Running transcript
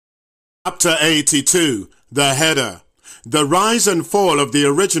Chapter 82, the header. The rise and fall of the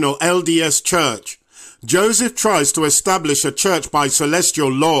original LDS Church. Joseph tries to establish a church by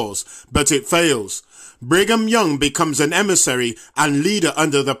celestial laws, but it fails. Brigham Young becomes an emissary and leader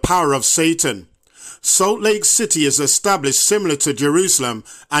under the power of Satan. Salt Lake City is established similar to Jerusalem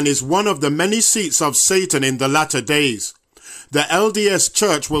and is one of the many seats of Satan in the latter days. The LDS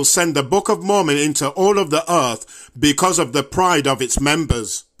Church will send the Book of Mormon into all of the earth because of the pride of its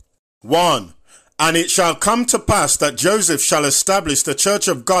members. 1. And it shall come to pass that Joseph shall establish the church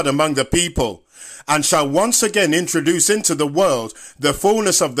of God among the people, and shall once again introduce into the world the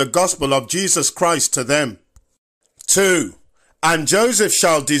fullness of the gospel of Jesus Christ to them. 2. And Joseph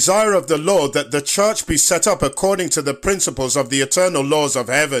shall desire of the Lord that the church be set up according to the principles of the eternal laws of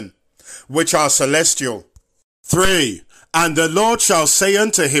heaven, which are celestial. 3. And the Lord shall say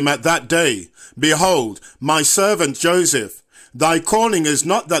unto him at that day, Behold, my servant Joseph, thy calling is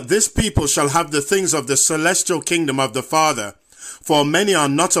not that this people shall have the things of the celestial kingdom of the Father, for many are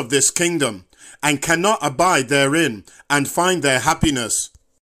not of this kingdom, and cannot abide therein, and find their happiness.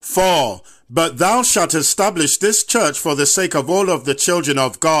 4. But thou shalt establish this church for the sake of all of the children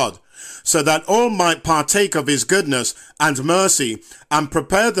of God, so that all might partake of his goodness and mercy, and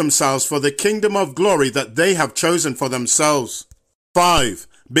prepare themselves for the kingdom of glory that they have chosen for themselves. 5.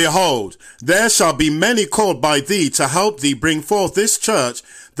 Behold, there shall be many called by thee to help thee bring forth this church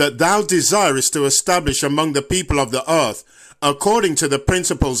that thou desirest to establish among the people of the earth, according to the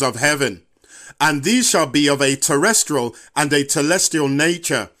principles of heaven. And these shall be of a terrestrial and a celestial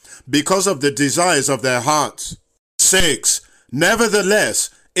nature, because of the desires of their hearts. 6.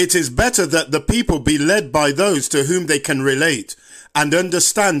 Nevertheless, it is better that the people be led by those to whom they can relate, and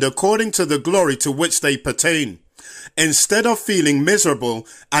understand according to the glory to which they pertain, instead of feeling miserable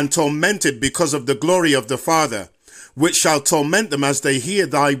and tormented because of the glory of the Father, which shall torment them as they hear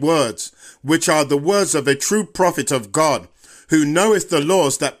thy words, which are the words of a true prophet of God, who knoweth the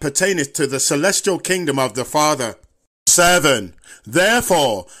laws that pertaineth to the celestial kingdom of the Father. 7.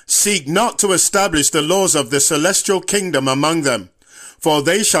 Therefore, seek not to establish the laws of the celestial kingdom among them, for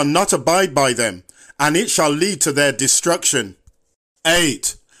they shall not abide by them, and it shall lead to their destruction.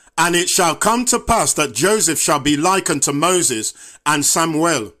 8. And it shall come to pass that Joseph shall be like unto Moses and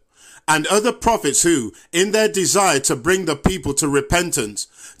Samuel, and other prophets who, in their desire to bring the people to repentance,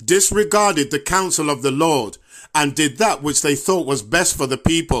 disregarded the counsel of the Lord, and did that which they thought was best for the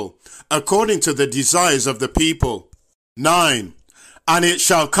people, according to the desires of the people. 9. And it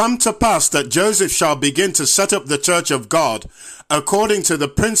shall come to pass that Joseph shall begin to set up the church of God, according to the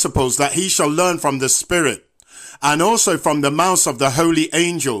principles that he shall learn from the Spirit, and also from the mouths of the holy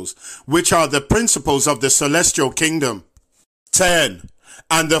angels, which are the principles of the celestial kingdom. 10.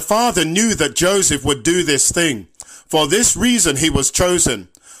 And the Father knew that Joseph would do this thing. For this reason he was chosen.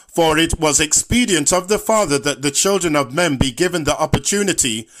 For it was expedient of the Father that the children of men be given the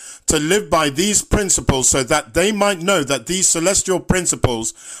opportunity to live by these principles, so that they might know that these celestial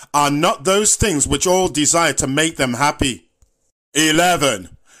principles are not those things which all desire to make them happy. 11.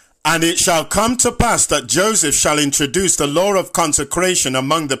 And it shall come to pass that Joseph shall introduce the law of consecration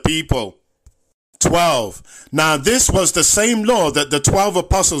among the people. 12. Now this was the same law that the 12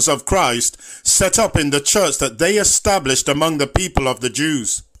 apostles of Christ set up in the church that they established among the people of the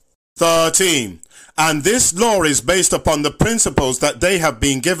Jews. 13. And this law is based upon the principles that they have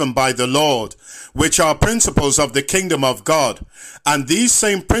been given by the Lord, which are principles of the kingdom of God. And these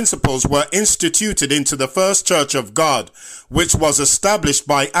same principles were instituted into the first church of God, which was established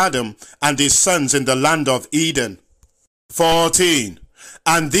by Adam and his sons in the land of Eden. 14.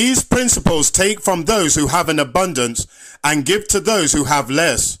 And these principles take from those who have an abundance and give to those who have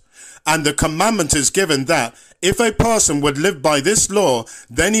less. And the commandment is given that if a person would live by this law,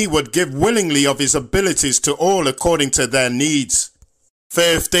 then he would give willingly of his abilities to all according to their needs.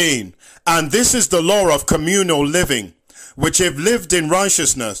 15. And this is the law of communal living, which if lived in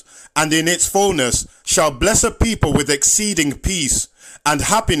righteousness and in its fullness shall bless a people with exceeding peace and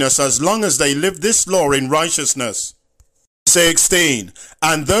happiness as long as they live this law in righteousness. 16.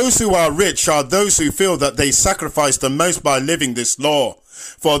 And those who are rich are those who feel that they sacrifice the most by living this law,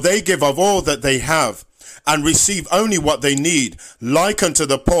 for they give of all that they have, and receive only what they need, like unto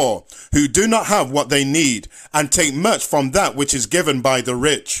the poor, who do not have what they need, and take much from that which is given by the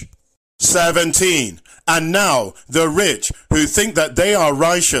rich. 17. And now the rich, who think that they are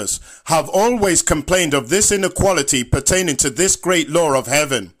righteous, have always complained of this inequality pertaining to this great law of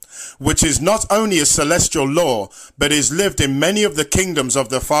heaven, which is not only a celestial law, but is lived in many of the kingdoms of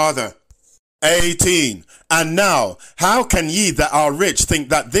the Father. 18. And now, how can ye that are rich think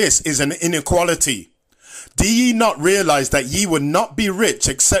that this is an inequality? Do ye not realize that ye would not be rich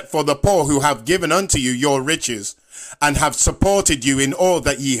except for the poor who have given unto you your riches, and have supported you in all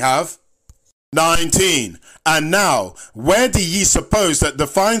that ye have? 19. And now, where do ye suppose that the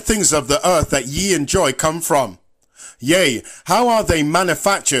fine things of the earth that ye enjoy come from? Yea, how are they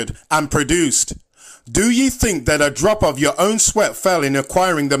manufactured and produced? Do ye think that a drop of your own sweat fell in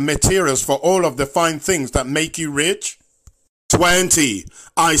acquiring the materials for all of the fine things that make you rich? 20.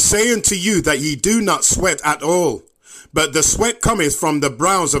 I say unto you that ye do not sweat at all, but the sweat cometh from the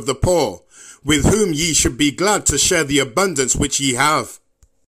brows of the poor, with whom ye should be glad to share the abundance which ye have.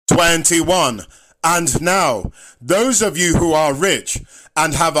 21. And now, those of you who are rich,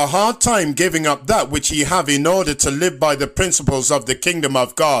 and have a hard time giving up that which ye have in order to live by the principles of the kingdom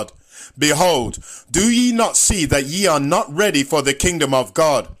of God, behold, do ye not see that ye are not ready for the kingdom of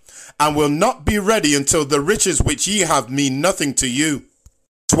God, and will not be ready until the riches which ye have mean nothing to you?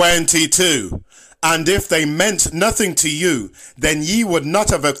 22. And if they meant nothing to you, then ye would not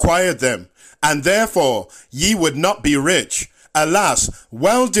have acquired them, and therefore ye would not be rich. Alas,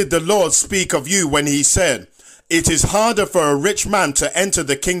 well did the Lord speak of you when he said, It is harder for a rich man to enter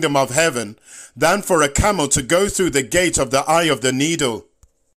the kingdom of heaven than for a camel to go through the gate of the eye of the needle.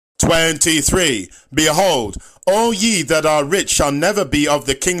 23. Behold, all ye that are rich shall never be of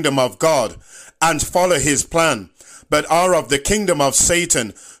the kingdom of God, and follow his plan, but are of the kingdom of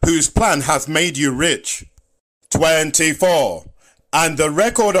Satan, whose plan hath made you rich. 24. And the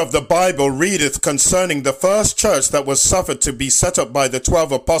record of the Bible readeth concerning the first church that was suffered to be set up by the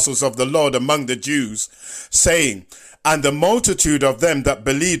 12 apostles of the Lord among the Jews, saying, And the multitude of them that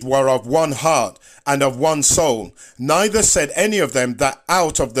believed were of one heart and of one soul. Neither said any of them that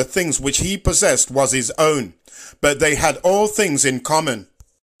out of the things which he possessed was his own, but they had all things in common.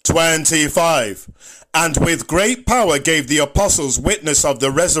 25. And with great power gave the apostles witness of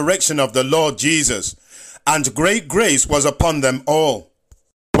the resurrection of the Lord Jesus, and great grace was upon them all.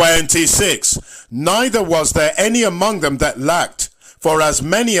 26. Neither was there any among them that lacked, for as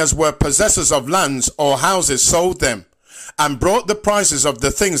many as were possessors of lands or houses sold them, and brought the prices of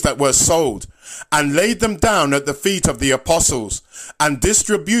the things that were sold, and laid them down at the feet of the apostles, and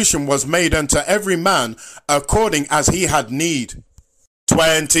distribution was made unto every man according as he had need.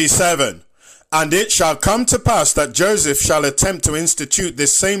 27. And it shall come to pass that Joseph shall attempt to institute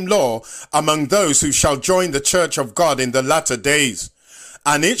this same law among those who shall join the church of God in the latter days.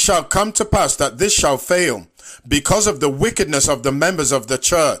 And it shall come to pass that this shall fail, because of the wickedness of the members of the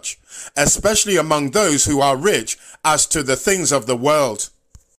church, especially among those who are rich as to the things of the world.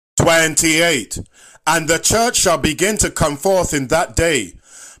 28. And the church shall begin to come forth in that day,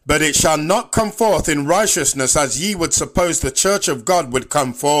 but it shall not come forth in righteousness as ye would suppose the church of God would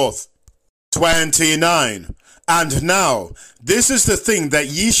come forth. 29. And now, this is the thing that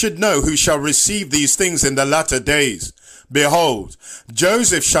ye should know who shall receive these things in the latter days. Behold,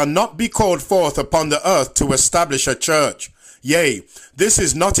 Joseph shall not be called forth upon the earth to establish a church. Yea, this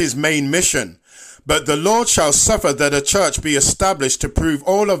is not his main mission. But the Lord shall suffer that a church be established to prove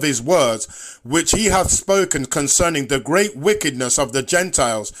all of his words, which he hath spoken concerning the great wickedness of the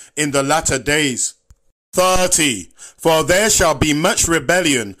Gentiles in the latter days. 30. For there shall be much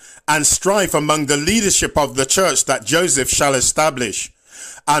rebellion and strife among the leadership of the church that Joseph shall establish.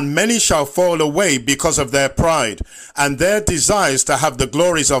 And many shall fall away because of their pride, and their desires to have the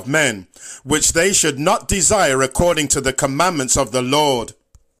glories of men, which they should not desire according to the commandments of the Lord.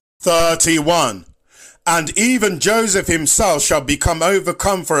 31. And even Joseph himself shall become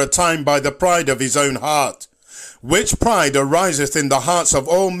overcome for a time by the pride of his own heart, which pride ariseth in the hearts of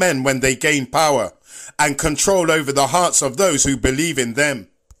all men when they gain power, and control over the hearts of those who believe in them.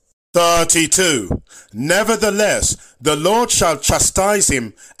 32. Nevertheless, the Lord shall chastise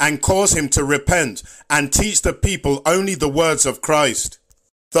him, and cause him to repent, and teach the people only the words of Christ.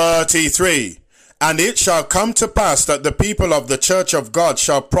 33. And it shall come to pass that the people of the church of God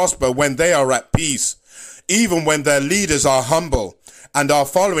shall prosper when they are at peace, even when their leaders are humble, and are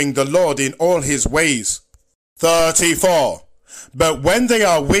following the Lord in all his ways. 34. But when they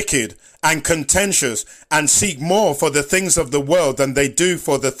are wicked and contentious, and seek more for the things of the world than they do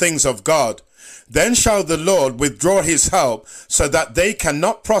for the things of God, then shall the Lord withdraw his help, so that they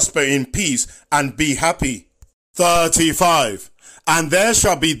cannot prosper in peace and be happy. 35. And there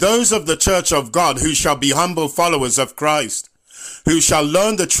shall be those of the church of God who shall be humble followers of Christ, who shall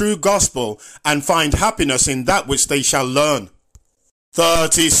learn the true gospel and find happiness in that which they shall learn.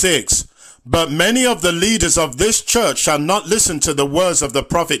 36. But many of the leaders of this church shall not listen to the words of the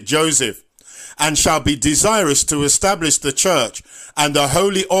prophet Joseph, and shall be desirous to establish the church and the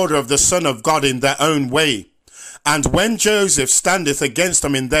holy order of the Son of God in their own way, And when Joseph standeth against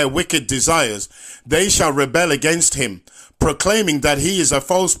them in their wicked desires, they shall rebel against him, proclaiming that he is a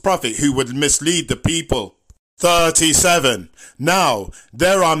false prophet who would mislead the people. 37. Now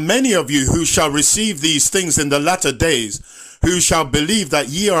there are many of you who shall receive these things in the latter days, who shall believe that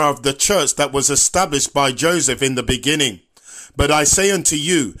ye are of the church that was established by Joseph in the beginning. But I say unto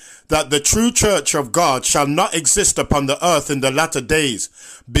you, that the true church of God shall not exist upon the earth in the latter days,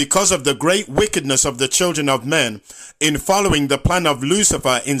 because of the great wickedness of the children of men, in following the plan of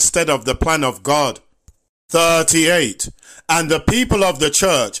Lucifer instead of the plan of God. 38. And the people of the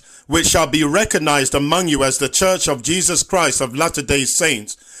church, which shall be recognized among you as the church of Jesus Christ of Latter-day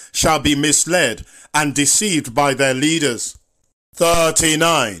Saints, shall be misled and deceived by their leaders.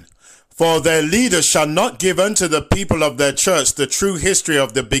 39. For their leaders shall not give unto the people of their church the true history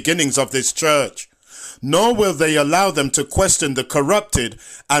of the beginnings of this church, nor will they allow them to question the corrupted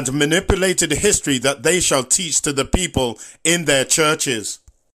and manipulated history that they shall teach to the people in their churches.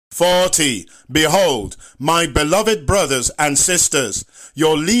 40. Behold, my beloved brothers and sisters,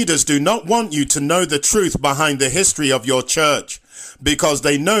 your leaders do not want you to know the truth behind the history of your church, because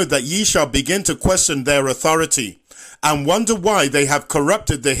they know that ye shall begin to question their authority, and wonder why they have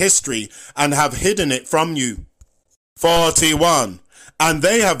corrupted the history and have hidden it from you. 41. And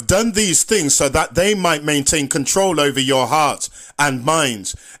they have done these things so that they might maintain control over your hearts and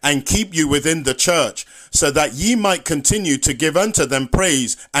minds, and keep you within the church, so that ye might continue to give unto them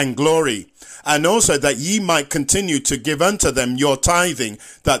praise and glory, and also that ye might continue to give unto them your tithing,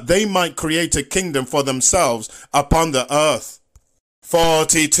 that they might create a kingdom for themselves upon the earth.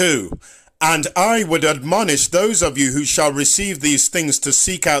 42. And I would admonish those of you who shall receive these things to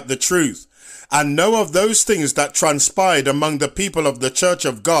seek out the truth, and know of those things that transpired among the people of the church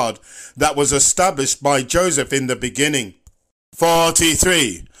of God that was established by Joseph in the beginning.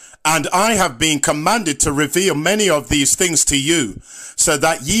 43. And I have been commanded to reveal many of these things to you, so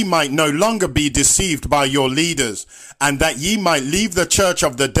that ye might no longer be deceived by your leaders, and that ye might leave the church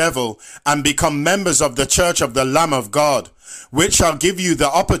of the devil and become members of the church of the Lamb of God, which shall give you the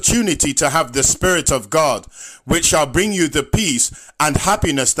opportunity to have the Spirit of God, which shall bring you the peace and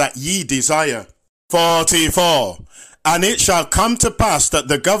happiness that ye desire. 44. And it shall come to pass that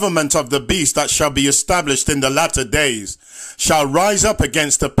the government of the beast that shall be established in the latter days shall rise up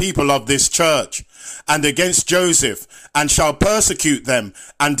against the people of this church, and against Joseph, and shall persecute them,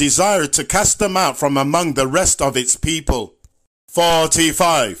 and desire to cast them out from among the rest of its people.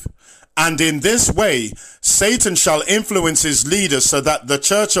 45. And in this way Satan shall influence his leaders, so that the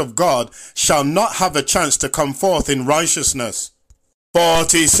church of God shall not have a chance to come forth in righteousness.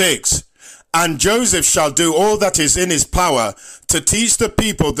 46. And Joseph shall do all that is in his power to teach the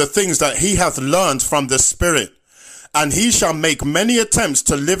people the things that he hath learned from the Spirit. And he shall make many attempts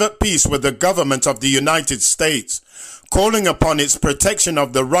to live at peace with the government of the United States, calling upon its protection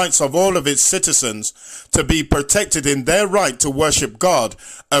of the rights of all of its citizens to be protected in their right to worship God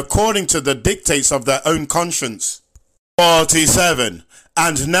according to the dictates of their own conscience. 47.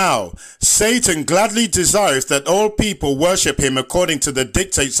 And now Satan gladly desireth that all people worship him according to the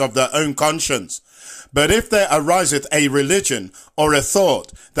dictates of their own conscience. But if there ariseth a religion or a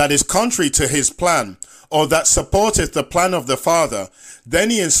thought that is contrary to his plan, or that supporteth the plan of the Father, then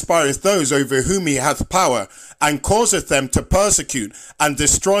he inspireth those over whom he hath power, and causeth them to persecute and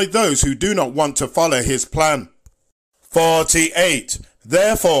destroy those who do not want to follow his plan. 48.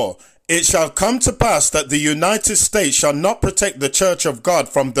 Therefore it shall come to pass that the United States shall not protect the church of God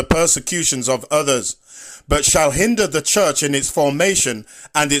from the persecutions of others, but shall hinder the church in its formation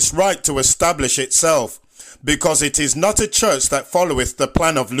and its right to establish itself, because it is not a church that followeth the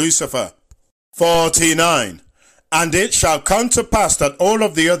plan of Lucifer. 49. And it shall come to pass that all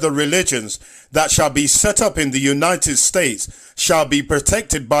of the other religions that shall be set up in the United States shall be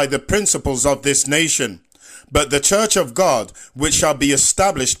protected by the principles of this nation. But the church of God, which shall be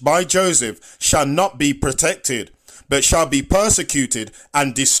established by Joseph, shall not be protected, but shall be persecuted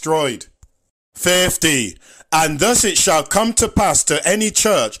and destroyed. 50. And thus it shall come to pass to any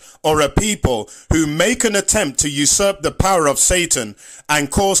church or a people who make an attempt to usurp the power of Satan and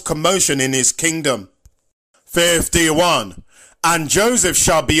cause commotion in his kingdom. 51. And Joseph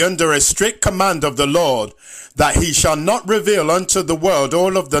shall be under a strict command of the Lord, that he shall not reveal unto the world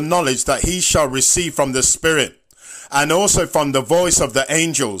all of the knowledge that he shall receive from the Spirit, and also from the voice of the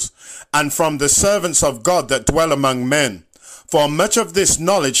angels, and from the servants of God that dwell among men. For much of this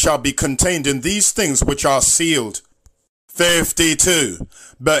knowledge shall be contained in these things which are sealed. 52.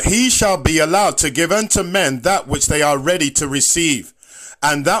 But he shall be allowed to give unto men that which they are ready to receive,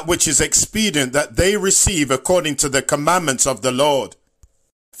 and that which is expedient that they receive according to the commandments of the Lord.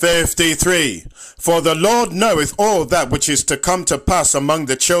 53. For the Lord knoweth all that which is to come to pass among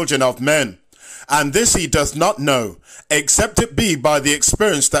the children of men, and this he doth not know, except it be by the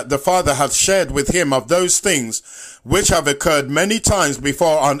experience that the Father hath shared with him of those things which have occurred many times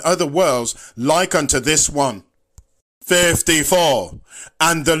before on other worlds like unto this one. 54.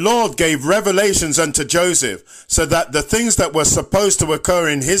 And the Lord gave revelations unto Joseph, so that the things that were supposed to occur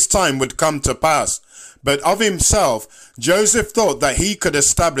in his time would come to pass. But of himself Joseph thought that he could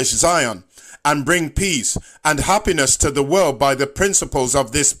establish Zion, and bring peace and happiness to the world by the principles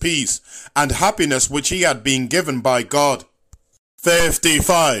of this peace and happiness which he had been given by God.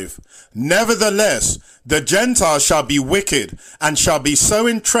 55. Nevertheless, the Gentiles shall be wicked, and shall be so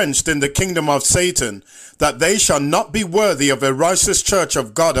entrenched in the kingdom of Satan, that they shall not be worthy of a righteous church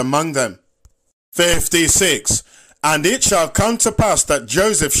of God among them. 56. And it shall come to pass that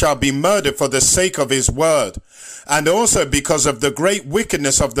Joseph shall be murdered for the sake of his word, and also because of the great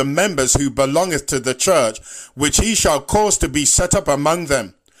wickedness of the members who belongeth to the church, which he shall cause to be set up among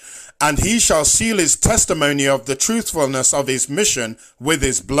them. And he shall seal his testimony of the truthfulness of his mission with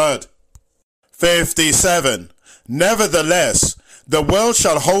his blood. 57. Nevertheless, the world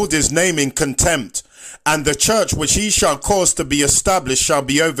shall hold his name in contempt, and the church which he shall cause to be established shall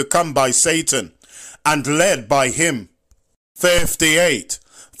be overcome by Satan, and led by him. 58.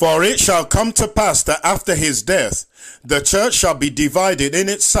 For it shall come to pass that after his death, the church shall be divided in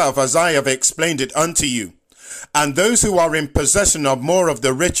itself, as I have explained it unto you. And those who are in possession of more of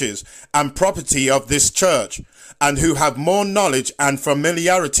the riches and property of this church, and who have more knowledge and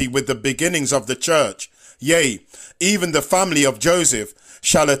familiarity with the beginnings of the church, yea, even the family of Joseph,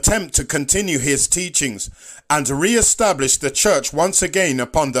 shall attempt to continue his teachings, and re-establish the church once again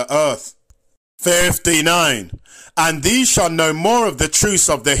upon the earth. 59. And these shall know more of the truths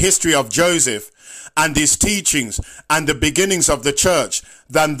of the history of Joseph, and his teachings, and the beginnings of the church,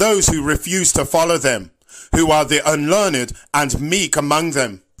 than those who refuse to follow them, who are the unlearned and meek among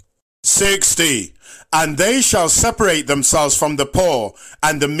them. 60. And they shall separate themselves from the poor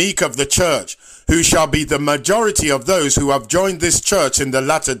and the meek of the church, who shall be the majority of those who have joined this church in the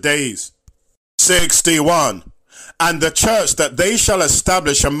latter days. 61. And the church that they shall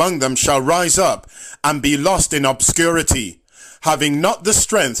establish among them shall rise up and be lost in obscurity, having not the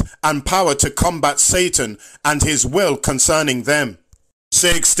strength and power to combat Satan and his will concerning them.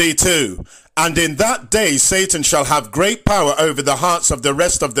 62. And in that day Satan shall have great power over the hearts of the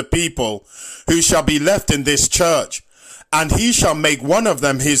rest of the people, who shall be left in this church, and he shall make one of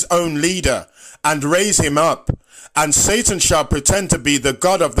them his own leader, and raise him up. And Satan shall pretend to be the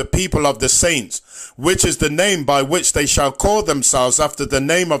God of the people of the saints, which is the name by which they shall call themselves after the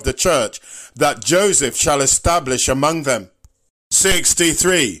name of the church that Joseph shall establish among them.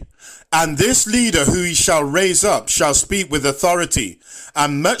 63. And this leader who he shall raise up shall speak with authority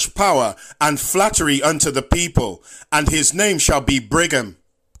and much power and flattery unto the people, and his name shall be Brigham.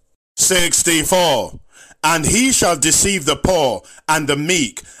 64. And he shall deceive the poor and the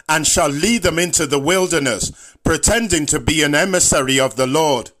meek, and shall lead them into the wilderness, pretending to be an emissary of the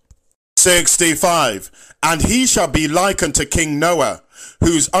Lord. 65. And he shall be like unto King Noah,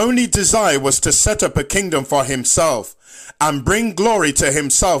 whose only desire was to set up a kingdom for himself, and bring glory to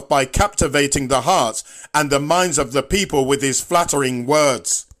himself by captivating the hearts and the minds of the people with his flattering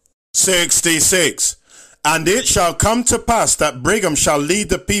words. 66. And it shall come to pass that Brigham shall lead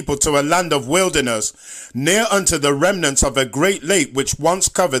the people to a land of wilderness, near unto the remnants of a great lake which once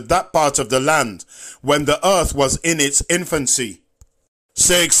covered that part of the land, when the earth was in its infancy.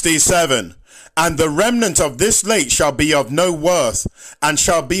 67. And the remnant of this lake shall be of no worth, and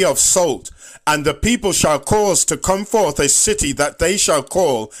shall be of salt, and the people shall cause to come forth a city that they shall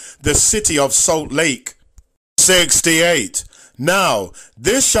call the city of Salt Lake. 68. Now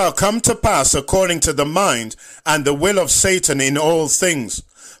this shall come to pass according to the mind and the will of Satan in all things.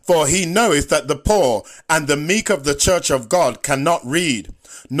 For he knoweth that the poor and the meek of the church of God cannot read,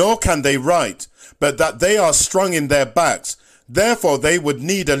 nor can they write, but that they are strong in their backs. Therefore they would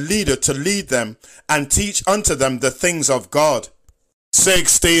need a leader to lead them and teach unto them the things of God.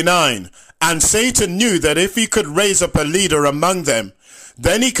 69. And Satan knew that if he could raise up a leader among them,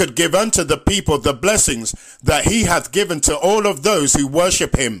 then he could give unto the people the blessings that he hath given to all of those who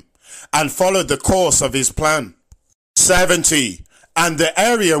worship him, and follow the course of his plan. 70. And the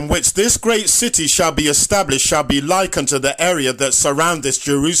area in which this great city shall be established shall be like unto the area that surroundeth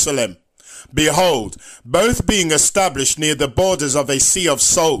Jerusalem. Behold, both being established near the borders of a sea of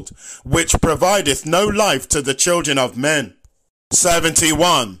salt, which provideth no life to the children of men.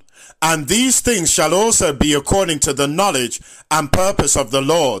 71. And these things shall also be according to the knowledge and purpose of the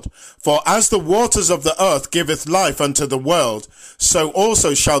Lord. For as the waters of the earth giveth life unto the world, so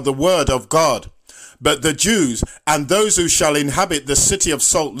also shall the word of God. But the Jews and those who shall inhabit the city of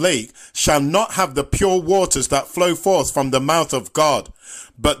Salt Lake shall not have the pure waters that flow forth from the mouth of God,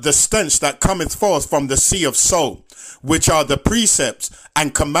 but the stench that cometh forth from the sea of salt, which are the precepts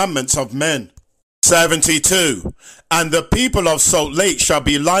and commandments of men. 72. And the people of Salt Lake shall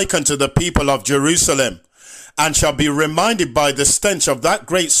be like unto the people of Jerusalem, and shall be reminded by the stench of that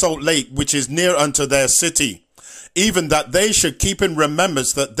great salt lake which is near unto their city, even that they should keep in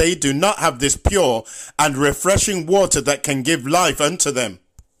remembrance that they do not have this pure and refreshing water that can give life unto them.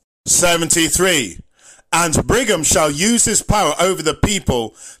 73. And Brigham shall use his power over the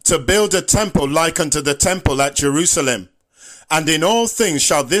people to build a temple like unto the temple at Jerusalem. And in all things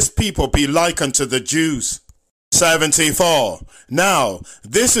shall this people be like unto the Jews. 74. Now,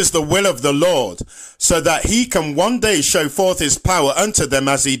 this is the will of the Lord, so that he can one day show forth his power unto them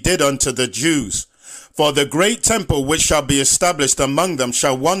as he did unto the Jews. For the great temple which shall be established among them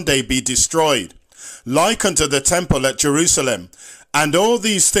shall one day be destroyed, like unto the temple at Jerusalem. And all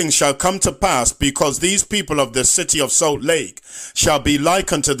these things shall come to pass, because these people of the city of Salt Lake shall be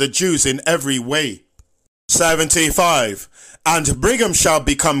like unto the Jews in every way. 75. And Brigham shall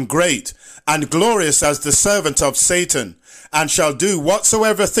become great and glorious as the servant of Satan, and shall do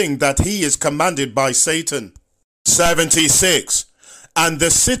whatsoever thing that he is commanded by Satan. 76. And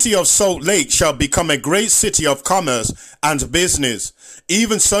the city of Salt Lake shall become a great city of commerce and business,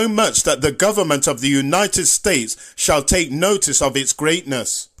 even so much that the government of the United States shall take notice of its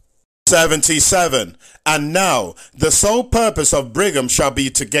greatness. 77. And now the sole purpose of Brigham shall be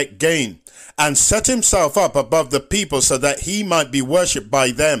to get gain, and set himself up above the people, so that he might be worshipped by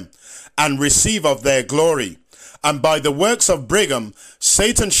them, and receive of their glory. And by the works of Brigham,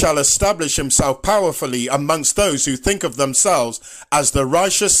 Satan shall establish himself powerfully amongst those who think of themselves as the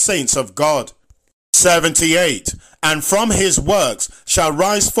righteous saints of God. 78. And from his works shall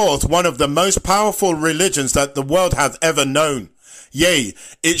rise forth one of the most powerful religions that the world hath ever known. Yea,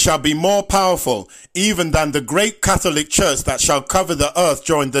 it shall be more powerful even than the great Catholic Church that shall cover the earth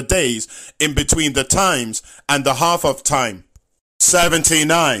during the days in between the times and the half of time.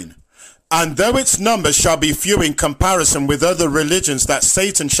 79. And though its numbers shall be few in comparison with other religions that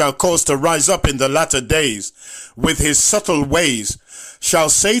Satan shall cause to rise up in the latter days, with his subtle ways, shall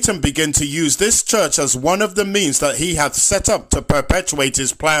Satan begin to use this church as one of the means that he hath set up to perpetuate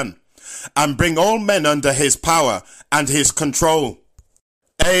his plan, and bring all men under his power and his control.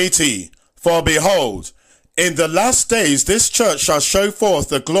 80. For behold, in the last days this church shall show forth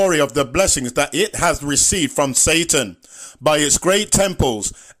the glory of the blessings that it hath received from Satan, by its great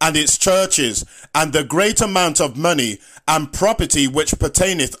temples and its churches, and the great amount of money and property which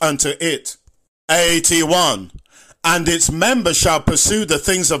pertaineth unto it. 81. And its members shall pursue the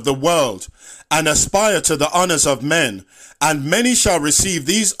things of the world, and aspire to the honors of men, and many shall receive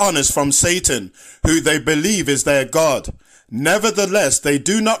these honors from Satan, who they believe is their God. Nevertheless, they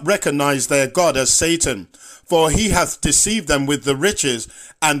do not recognize their God as Satan, for he hath deceived them with the riches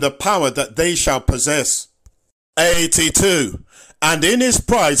and the power that they shall possess. 82. And in his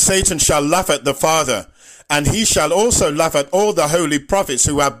pride Satan shall laugh at the Father, and he shall also laugh at all the holy prophets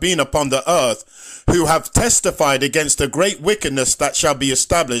who have been upon the earth, who have testified against the great wickedness that shall be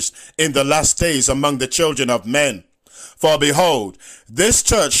established in the last days among the children of men. For behold, this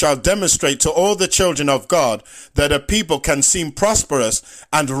church shall demonstrate to all the children of God that a people can seem prosperous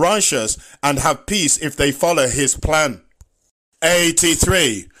and righteous and have peace if they follow his plan.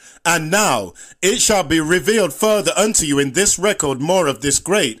 83. And now it shall be revealed further unto you in this record more of this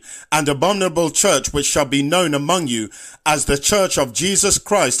great and abominable church, which shall be known among you as the church of Jesus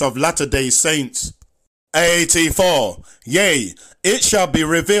Christ of Latter-day Saints. 84. Yea, it shall be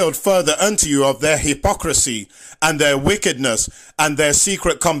revealed further unto you of their hypocrisy and their wickedness and their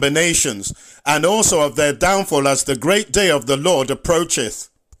secret combinations, and also of their downfall as the great day of the Lord approacheth.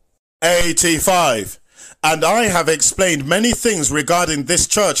 85. And I have explained many things regarding this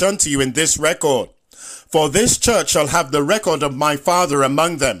church unto you in this record. For this church shall have the record of my Father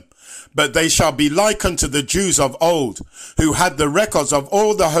among them, but they shall be like unto the Jews of old, who had the records of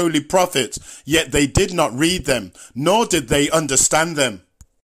all the holy prophets, yet they did not read them, nor did they understand them.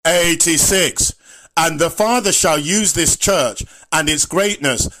 86. And the Father shall use this church, and its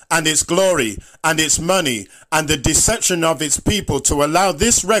greatness, and its glory, and its money, and the deception of its people, to allow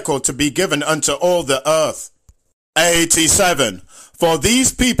this record to be given unto all the earth. 87. For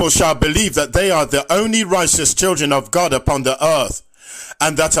these people shall believe that they are the only righteous children of God upon the earth,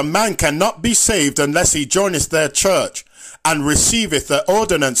 and that a man cannot be saved unless he joineth their church, and receiveth the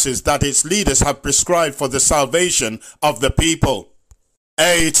ordinances that its leaders have prescribed for the salvation of the people.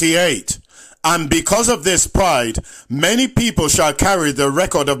 88. And because of this pride, many people shall carry the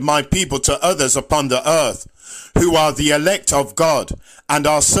record of my people to others upon the earth, who are the elect of God, and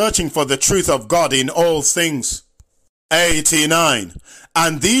are searching for the truth of God in all things. 89.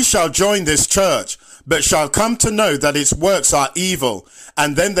 And these shall join this church, but shall come to know that its works are evil,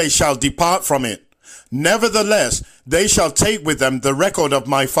 and then they shall depart from it. Nevertheless, they shall take with them the record of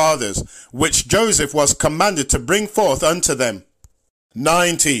my fathers, which Joseph was commanded to bring forth unto them.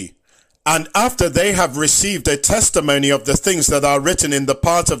 90. And after they have received a testimony of the things that are written in the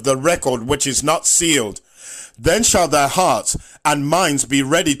part of the record which is not sealed, then shall their hearts and minds be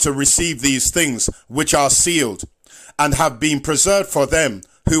ready to receive these things which are sealed, and have been preserved for them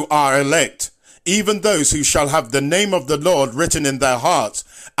who are elect, even those who shall have the name of the Lord written in their hearts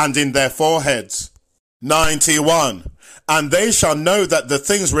and in their foreheads. 91. And they shall know that the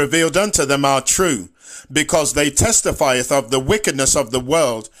things revealed unto them are true, because they testifieth of the wickedness of the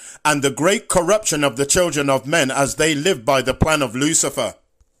world, and the great corruption of the children of men, as they live by the plan of Lucifer.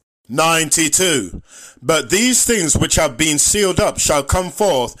 92. But these things which have been sealed up shall come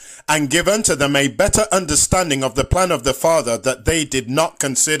forth, and give unto them a better understanding of the plan of the Father, that they did not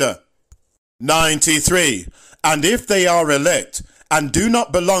consider. 93. And if they are elect, and do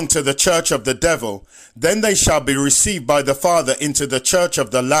not belong to the church of the devil, then they shall be received by the Father into the church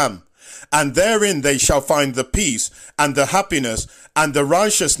of the Lamb, and therein they shall find the peace, and the happiness, and the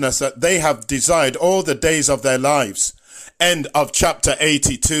righteousness that they have desired all the days of their lives. End of chapter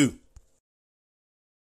 82.